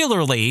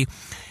particularly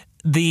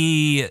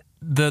the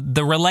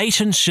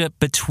relationship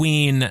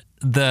between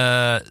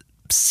the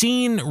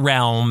seen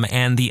realm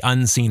and the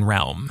unseen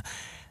realm.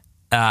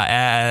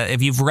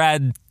 If you've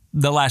read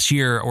the last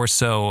year or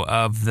so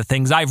of the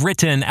things I've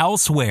written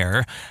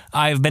elsewhere,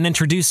 I've been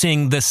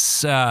introducing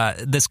this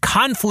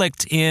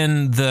conflict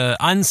in the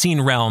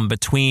unseen realm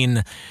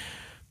between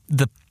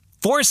the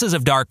forces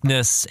of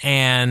darkness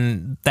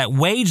and that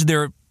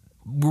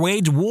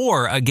wage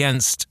war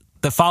against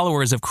the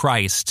followers of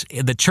Christ,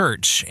 the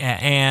church,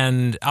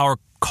 and our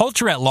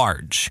culture at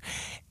large.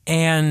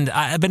 And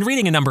I've been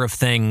reading a number of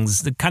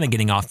things, kind of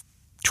getting off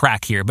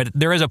track here, but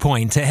there is a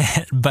point.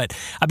 But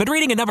I've been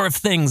reading a number of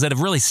things that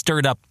have really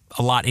stirred up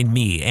a lot in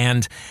me.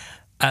 And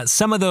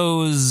some of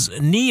those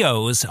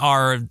Neos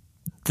are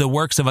the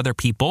works of other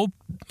people,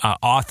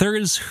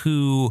 authors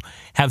who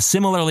have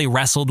similarly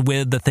wrestled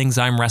with the things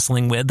I'm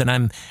wrestling with, and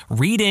I'm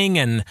reading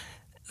and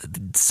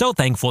so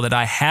thankful that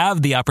I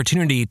have the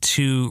opportunity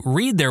to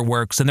read their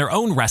works and their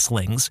own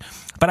wrestlings.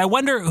 But I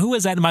wonder who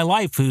is that in my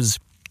life who's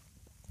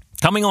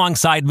coming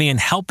alongside me and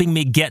helping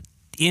me get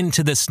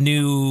into this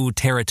new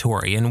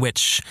territory in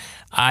which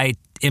I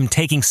am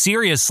taking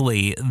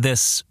seriously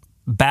this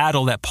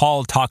battle that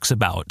Paul talks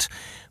about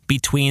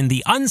between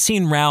the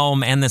unseen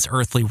realm and this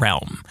earthly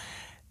realm.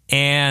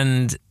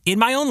 And in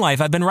my own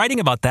life, I've been writing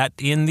about that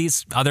in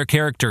these other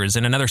characters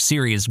in another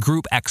series,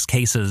 Group X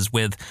Cases,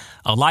 with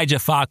Elijah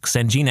Fox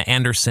and Gina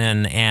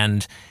Anderson,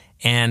 and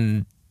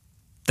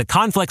the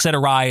conflicts that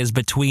arise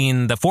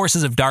between the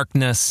forces of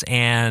darkness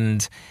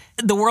and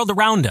the world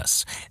around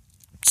us.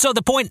 So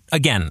the point,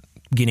 again,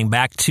 getting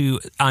back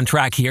to on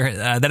track here,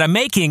 that I'm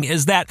making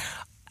is that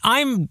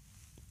I'm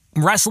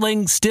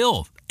wrestling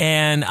still,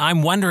 and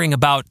I'm wondering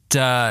about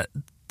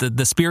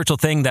the spiritual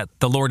thing that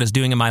the Lord is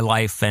doing in my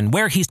life and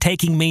where he's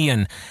taking me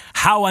and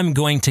how I'm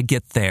going to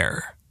get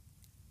there.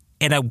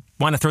 And I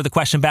want to throw the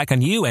question back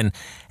on you and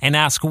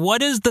ask,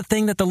 what is the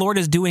thing that the Lord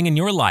is doing in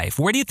your life?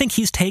 Where do you think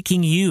he's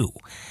taking you?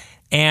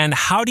 And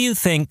how do you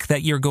think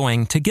that you're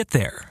going to get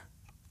there?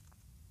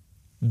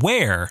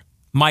 Where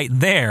might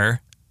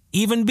there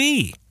even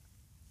be?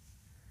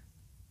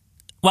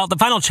 Well, the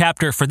final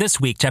chapter for this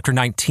week, chapter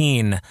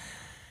 19,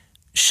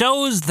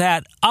 shows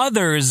that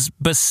others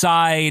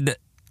beside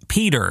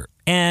Peter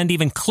and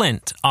even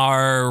Clint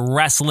are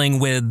wrestling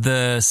with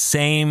the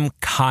same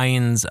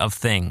kinds of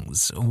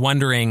things,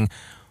 wondering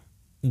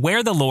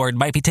where the Lord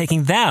might be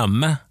taking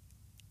them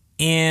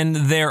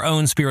in their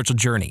own spiritual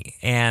journey.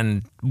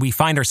 And we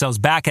find ourselves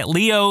back at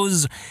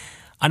Leo's,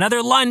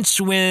 another lunch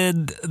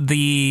with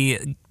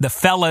the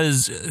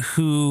fellas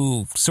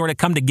who sort of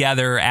come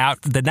together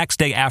the next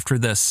day after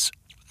this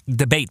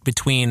debate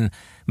between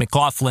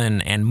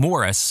McLaughlin and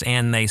Morris,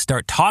 and they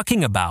start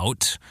talking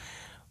about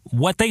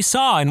what they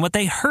saw and what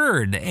they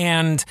heard.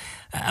 And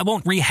I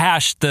won't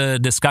rehash the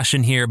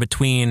discussion here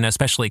between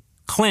especially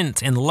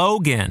Clint and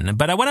Logan,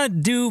 but I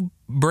want to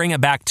bring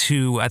it back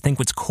to, I think,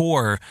 what's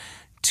core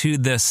to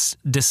this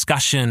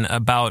discussion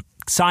about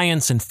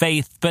science and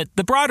faith, but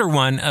the broader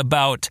one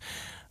about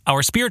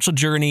our spiritual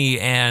journey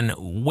and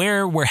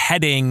where we're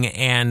heading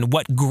and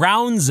what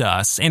grounds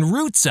us and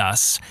roots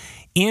us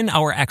in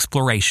our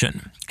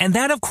exploration. And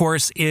that, of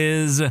course,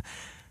 is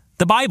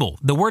the Bible,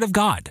 the Word of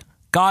God,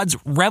 God's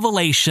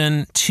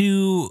revelation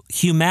to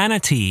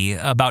humanity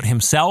about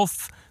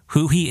himself,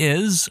 who he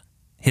is,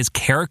 his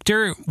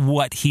character,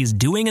 what he's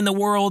doing in the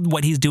world,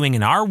 what he's doing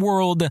in our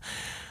world,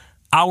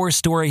 our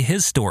story,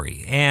 his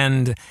story.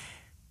 And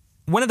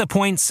one of the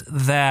points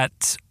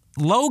that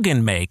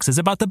Logan makes is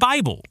about the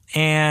Bible.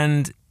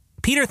 And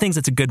Peter thinks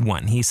it's a good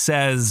one. He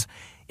says,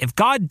 if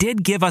God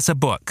did give us a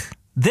book,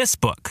 this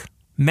book,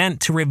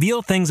 meant to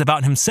reveal things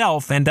about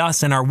himself and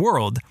us and our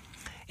world,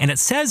 and it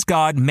says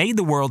God made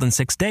the world in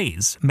 6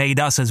 days, made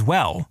us as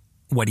well,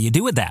 what do you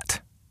do with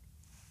that?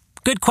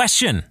 Good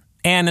question.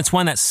 And it's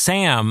one that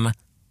Sam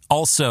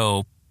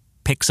also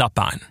picks up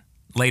on.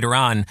 Later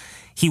on,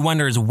 he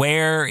wonders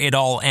where it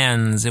all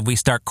ends if we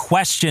start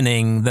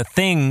questioning the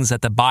things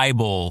that the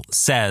Bible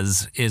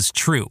says is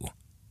true.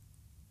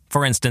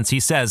 For instance, he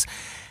says,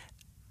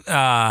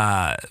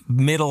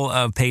 middle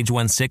of page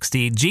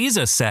 160,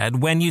 Jesus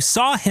said, when you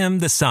saw him,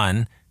 the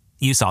Son,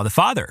 you saw the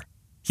Father.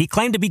 He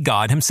claimed to be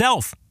God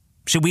himself.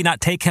 Should we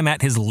not take him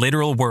at his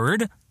literal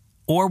word?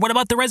 Or what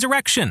about the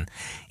resurrection?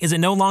 Is it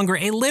no longer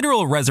a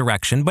literal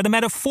resurrection, but a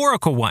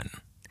metaphorical one?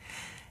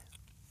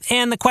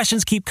 And the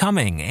questions keep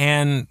coming,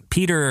 and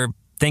Peter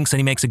thinks that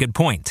he makes a good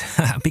point.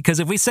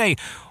 Because if we say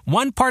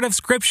one part of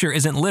Scripture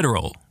isn't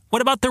literal,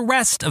 what about the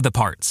rest of the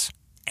parts?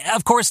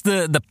 Of course,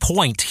 the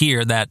point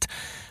here that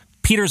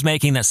Peter's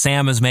making, that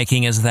Sam is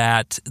making, is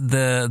that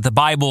the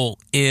Bible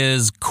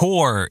is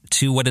core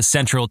to what is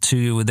central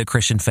to the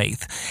Christian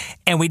faith.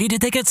 And we need to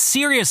take it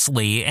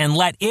seriously and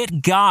let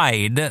it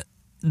guide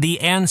the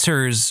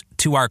answers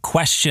to our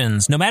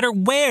questions, no matter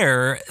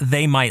where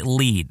they might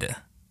lead.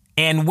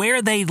 And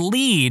where they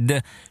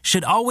lead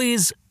should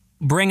always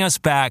bring us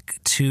back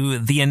to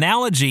the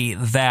analogy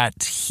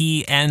that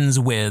he ends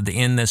with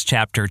in this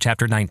chapter,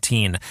 chapter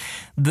 19.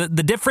 The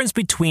difference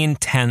between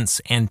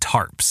tents and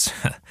tarps.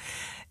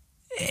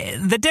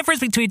 The difference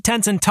between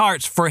tents and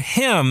tarps for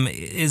him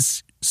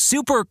is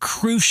super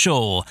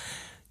crucial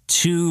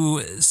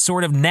to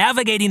sort of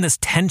navigating this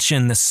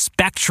tension, this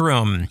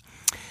spectrum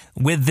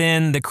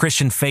within the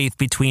Christian faith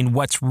between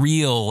what's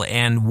real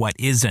and what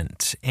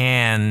isn't.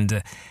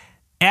 And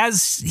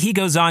as he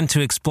goes on to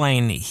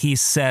explain, he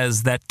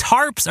says that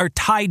tarps are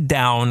tied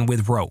down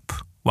with rope,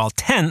 while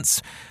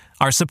tents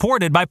are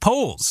supported by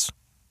poles.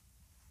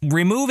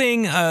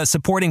 Removing a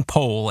supporting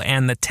pole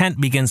and the tent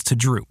begins to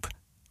droop.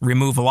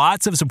 Remove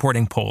lots of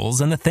supporting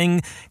poles and the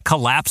thing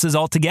collapses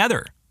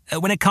altogether.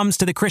 When it comes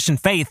to the Christian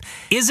faith,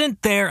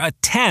 isn't there a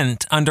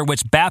tent under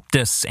which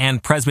Baptists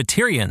and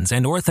Presbyterians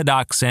and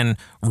Orthodox and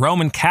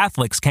Roman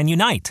Catholics can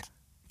unite?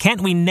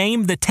 Can't we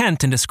name the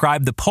tent and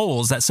describe the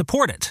poles that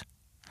support it?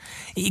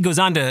 He goes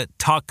on to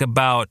talk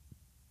about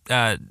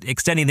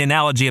extending the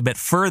analogy a bit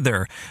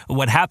further,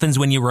 what happens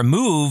when you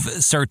remove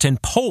certain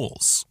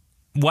poles.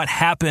 What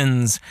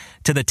happens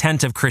to the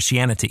tent of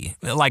Christianity,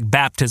 like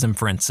baptism,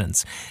 for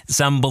instance.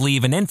 Some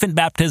believe in infant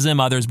baptism,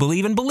 others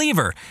believe in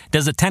believer.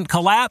 Does the tent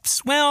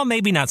collapse? Well,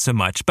 maybe not so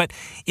much. But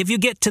if you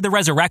get to the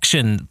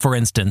resurrection, for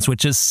instance,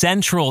 which is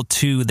central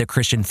to the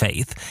Christian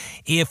faith,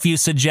 if you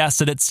suggest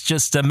that it's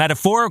just a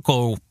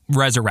metaphorical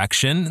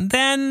resurrection,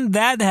 then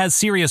that has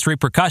serious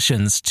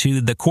repercussions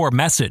to the core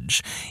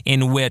message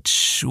in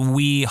which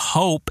we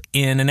hope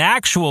in an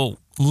actual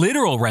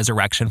literal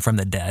resurrection from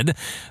the dead,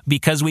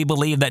 because we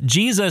believe that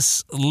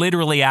Jesus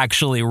literally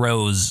actually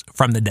rose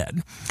from the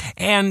dead.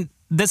 And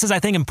this is, I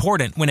think,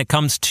 important when it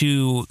comes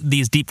to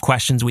these deep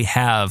questions we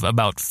have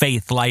about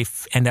faith,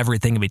 life, and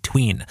everything in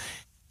between.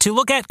 To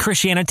look at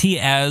Christianity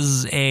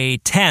as a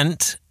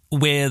tent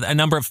with a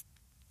number of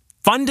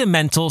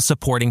fundamental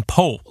supporting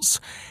poles,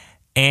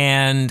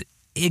 and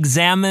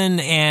examine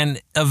and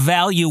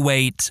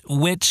evaluate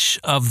which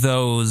of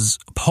those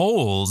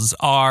poles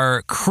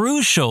are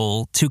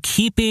crucial to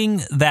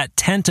keeping that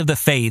tent of the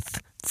faith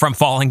from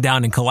falling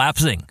down and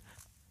collapsing.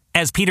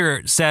 As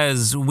Peter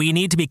says, we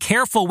need to be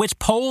careful which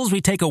poles we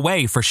take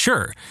away, for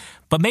sure,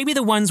 but maybe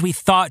the ones we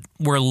thought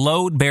were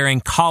load-bearing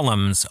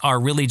columns are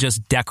really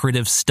just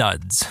decorative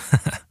studs.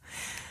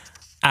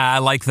 I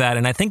like that,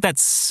 and I think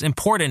that's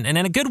important, and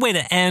a good way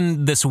to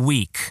end this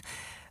week.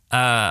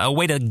 A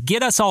way to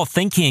get us all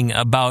thinking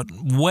about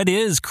what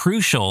is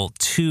crucial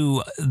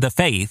to the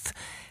faith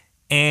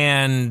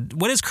and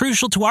what is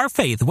crucial to our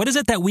faith. What is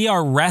it that we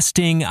are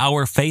resting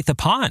our faith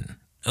upon?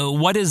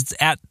 What is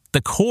at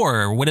the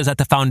core? What is at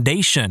the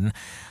foundation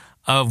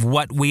of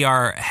what we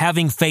are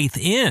having faith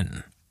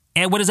in?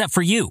 And what is that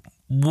for you?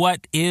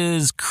 What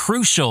is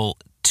crucial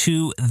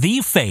to the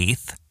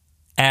faith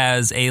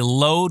as a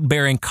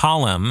load-bearing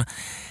column?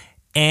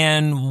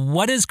 And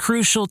what is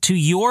crucial to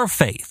your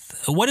faith?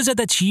 What is it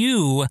that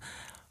you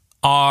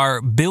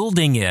are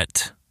building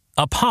it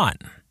upon?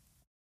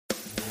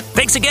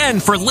 Thanks again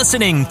for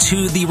listening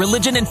to the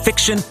Religion and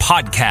Fiction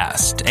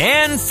podcast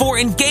and for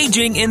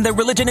engaging in the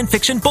Religion and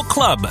Fiction book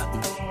club.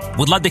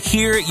 Would love to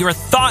hear your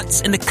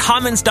thoughts in the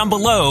comments down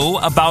below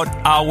about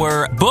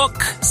our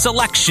book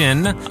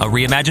selection, A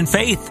Reimagined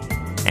Faith.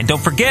 And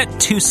don't forget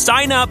to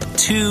sign up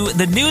to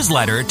the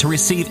newsletter to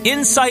receive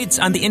insights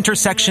on the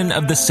intersection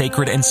of the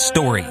sacred and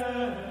story.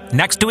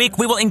 Next week,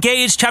 we will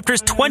engage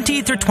chapters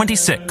 20 through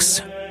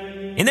 26.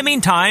 In the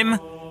meantime,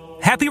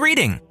 happy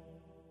reading!